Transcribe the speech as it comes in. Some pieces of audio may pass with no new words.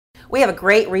We have a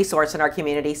great resource in our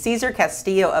community, Cesar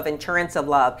Castillo of Insurance of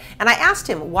Love. And I asked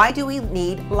him, why do we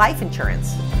need life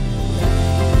insurance?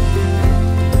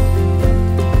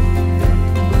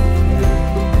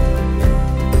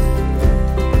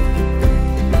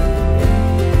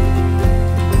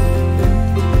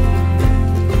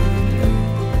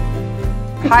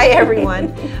 Hi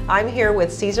everyone, I'm here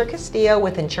with Cesar Castillo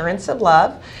with Insurance of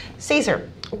Love. Cesar,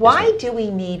 why do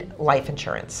we need life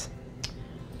insurance?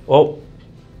 Well,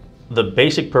 the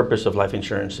basic purpose of life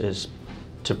insurance is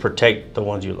to protect the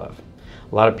ones you love.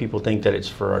 A lot of people think that it's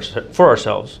for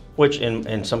ourselves, which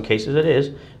in some cases it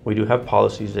is. We do have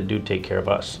policies that do take care of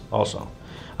us also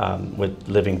with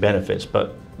living benefits,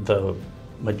 but the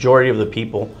majority of the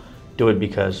people do it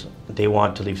because they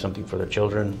want to leave something for their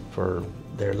children, for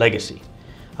their legacy.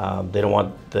 They don't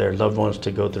want their loved ones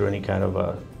to go through any kind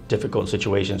of difficult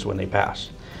situations when they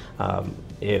pass.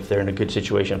 If they're in a good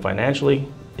situation financially,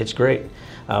 it's great.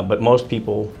 But most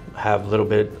people have a little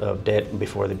bit of debt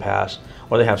before they pass,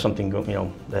 or they have something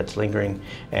that's lingering,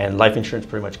 and life insurance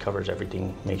pretty much covers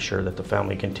everything. Make sure that the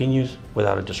family continues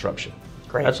without a disruption.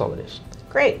 Great. That's all it is.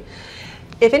 Great.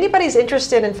 If anybody's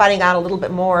interested in finding out a little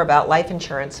bit more about life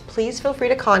insurance, please feel free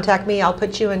to contact me. I'll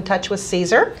put you in touch with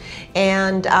Cesar,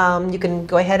 and you can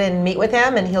go ahead and meet with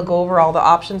him, and he'll go over all the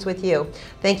options with you.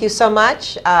 Thank you so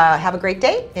much. Have a great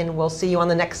day, and we'll see you on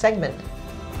the next segment.